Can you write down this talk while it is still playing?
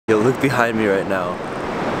Yo, look behind me right now.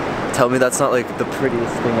 Tell me that's not like the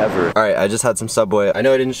prettiest thing ever. Alright, I just had some Subway. I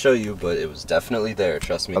know I didn't show you, but it was definitely there,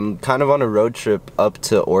 trust me. I'm kind of on a road trip up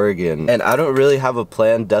to Oregon, and I don't really have a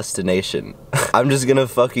planned destination. I'm just gonna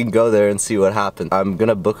fucking go there and see what happens. I'm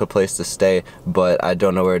gonna book a place to stay, but I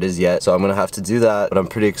don't know where it is yet, so I'm gonna have to do that. But I'm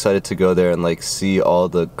pretty excited to go there and like see all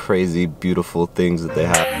the crazy, beautiful things that they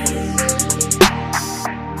have.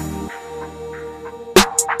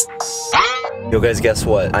 Yo guys, guess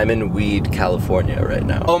what? I'm in Weed, California right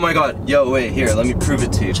now. Oh my god, yo wait, here, let me prove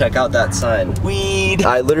it to you. Check out that sign. Weed!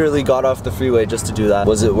 I literally got off the freeway just to do that.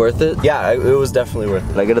 Was it worth it? Yeah, it was definitely worth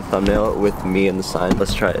it. Can I get a thumbnail with me and the sign?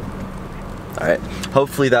 Let's try it. Alright,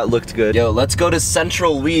 hopefully that looked good. Yo, let's go to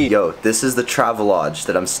Central Weed. Yo, this is the Travelodge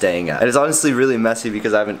that I'm staying at. And it's honestly really messy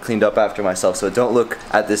because I haven't cleaned up after myself, so don't look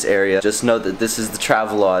at this area. Just know that this is the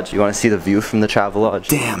Travelodge. You wanna see the view from the Travelodge?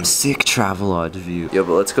 Damn, sick Travelodge view. Yo,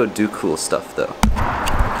 but let's go do cool stuff though.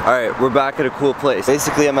 Alright, we're back at a cool place.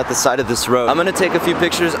 Basically, I'm at the side of this road. I'm gonna take a few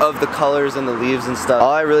pictures of the colors and the leaves and stuff.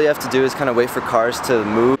 All I really have to do is kind of wait for cars to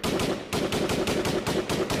move.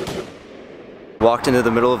 Walked into the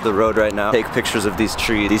middle of the road right now. Take pictures of these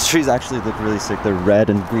trees. These trees actually look really sick. They're red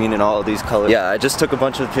and green and all of these colors. Yeah, I just took a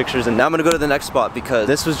bunch of pictures and now I'm gonna go to the next spot because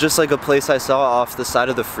this was just like a place I saw off the side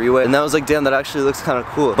of the freeway and I was like, damn, that actually looks kind of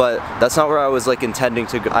cool. But that's not where I was like intending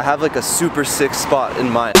to go. I have like a super sick spot in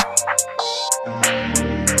mind.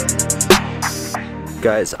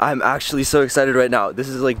 Guys, I'm actually so excited right now. This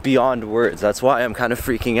is like beyond words. That's why I'm kind of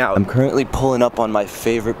freaking out. I'm currently pulling up on my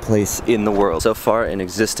favorite place in the world. So far in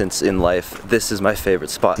existence in life, this is my favorite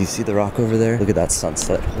spot. Do you see the rock over there? Look at that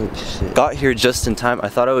sunset. Holy shit. Got here just in time. I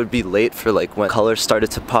thought I would be late for like when colors started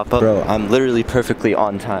to pop up. Bro, I'm literally perfectly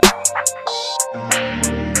on time.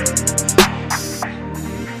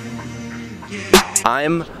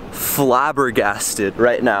 I'm flabbergasted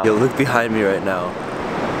right now. Yo, look behind me right now.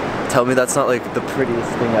 Tell me that's not like the prettiest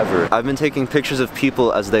thing ever. I've been taking pictures of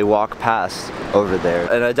people as they walk past over there,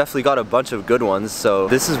 and I definitely got a bunch of good ones, so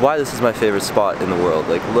this is why this is my favorite spot in the world.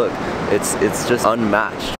 Like, look, it's just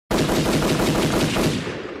unmatched.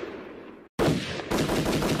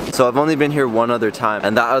 So I've only been here one other time,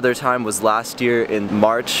 and that other time was last year in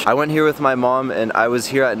March. I went here with my mom and I was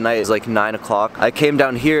here at night. It was like 9 o'clock. I came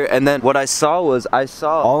down here and then what I saw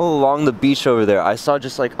all along the beach over there, I saw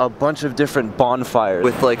just like a bunch of different bonfires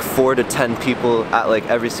with like 4 to 10 people at like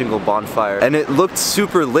every single bonfire. And it looked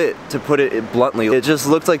super lit, to put it bluntly. It just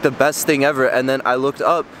looked like the best thing ever. And then I looked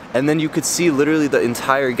up and then you could see literally the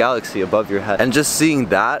entire galaxy above your head. And just seeing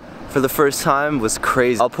that for the first time was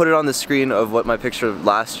crazy. I'll put it on the screen of what my picture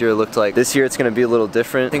last year looked like. This year it's gonna be a little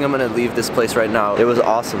different. I think I'm gonna leave this place right now. It was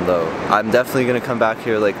awesome though. I'm definitely gonna come back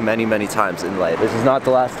here like many, many times in life. This is not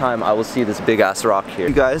the last time I will see this big ass rock here.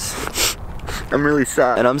 You guys, I'm really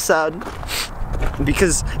sad. And I'm sad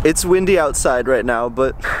because it's windy outside right now,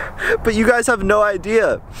 but you guys have no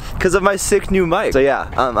idea because of my sick new mic. So yeah,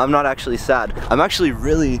 I'm not actually sad. I'm actually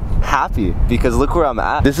really happy because look where I'm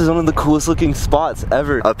at. This is one of the coolest looking spots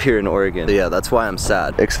ever up here in Oregon. So yeah, that's why I'm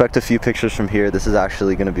sad. Expect a few pictures from here. This is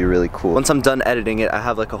actually gonna be really cool. Once I'm done editing it, I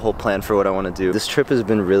have like a whole plan for what I want to do. This trip has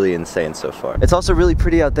been really insane so far. It's also really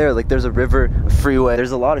pretty out there. Like there's a river, a freeway,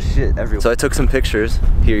 there's a lot of shit everywhere. So I took some pictures.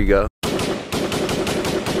 Here you go.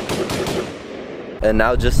 And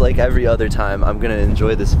now, just like every other time, I'm gonna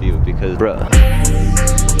enjoy this view because, bruh.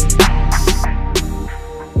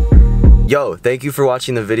 Yo, thank you for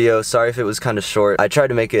watching the video. Sorry if it was kind of short. I tried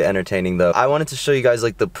to make it entertaining though. I wanted to show you guys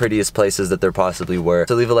like the prettiest places that there possibly were.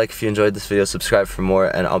 So leave a like if you enjoyed this video, subscribe for more,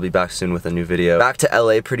 and I'll be back soon with a new video. Back to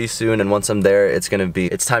LA pretty soon, and once I'm there, it's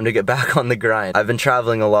time to get back on the grind. I've been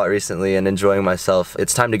traveling a lot recently and enjoying myself.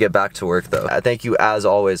 It's time to get back to work though. Thank you as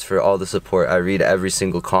always for all the support. I read every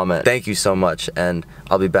single comment. Thank you so much, and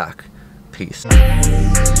I'll be back. Peace.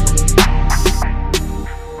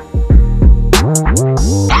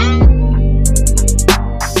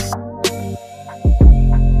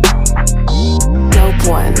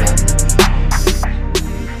 One.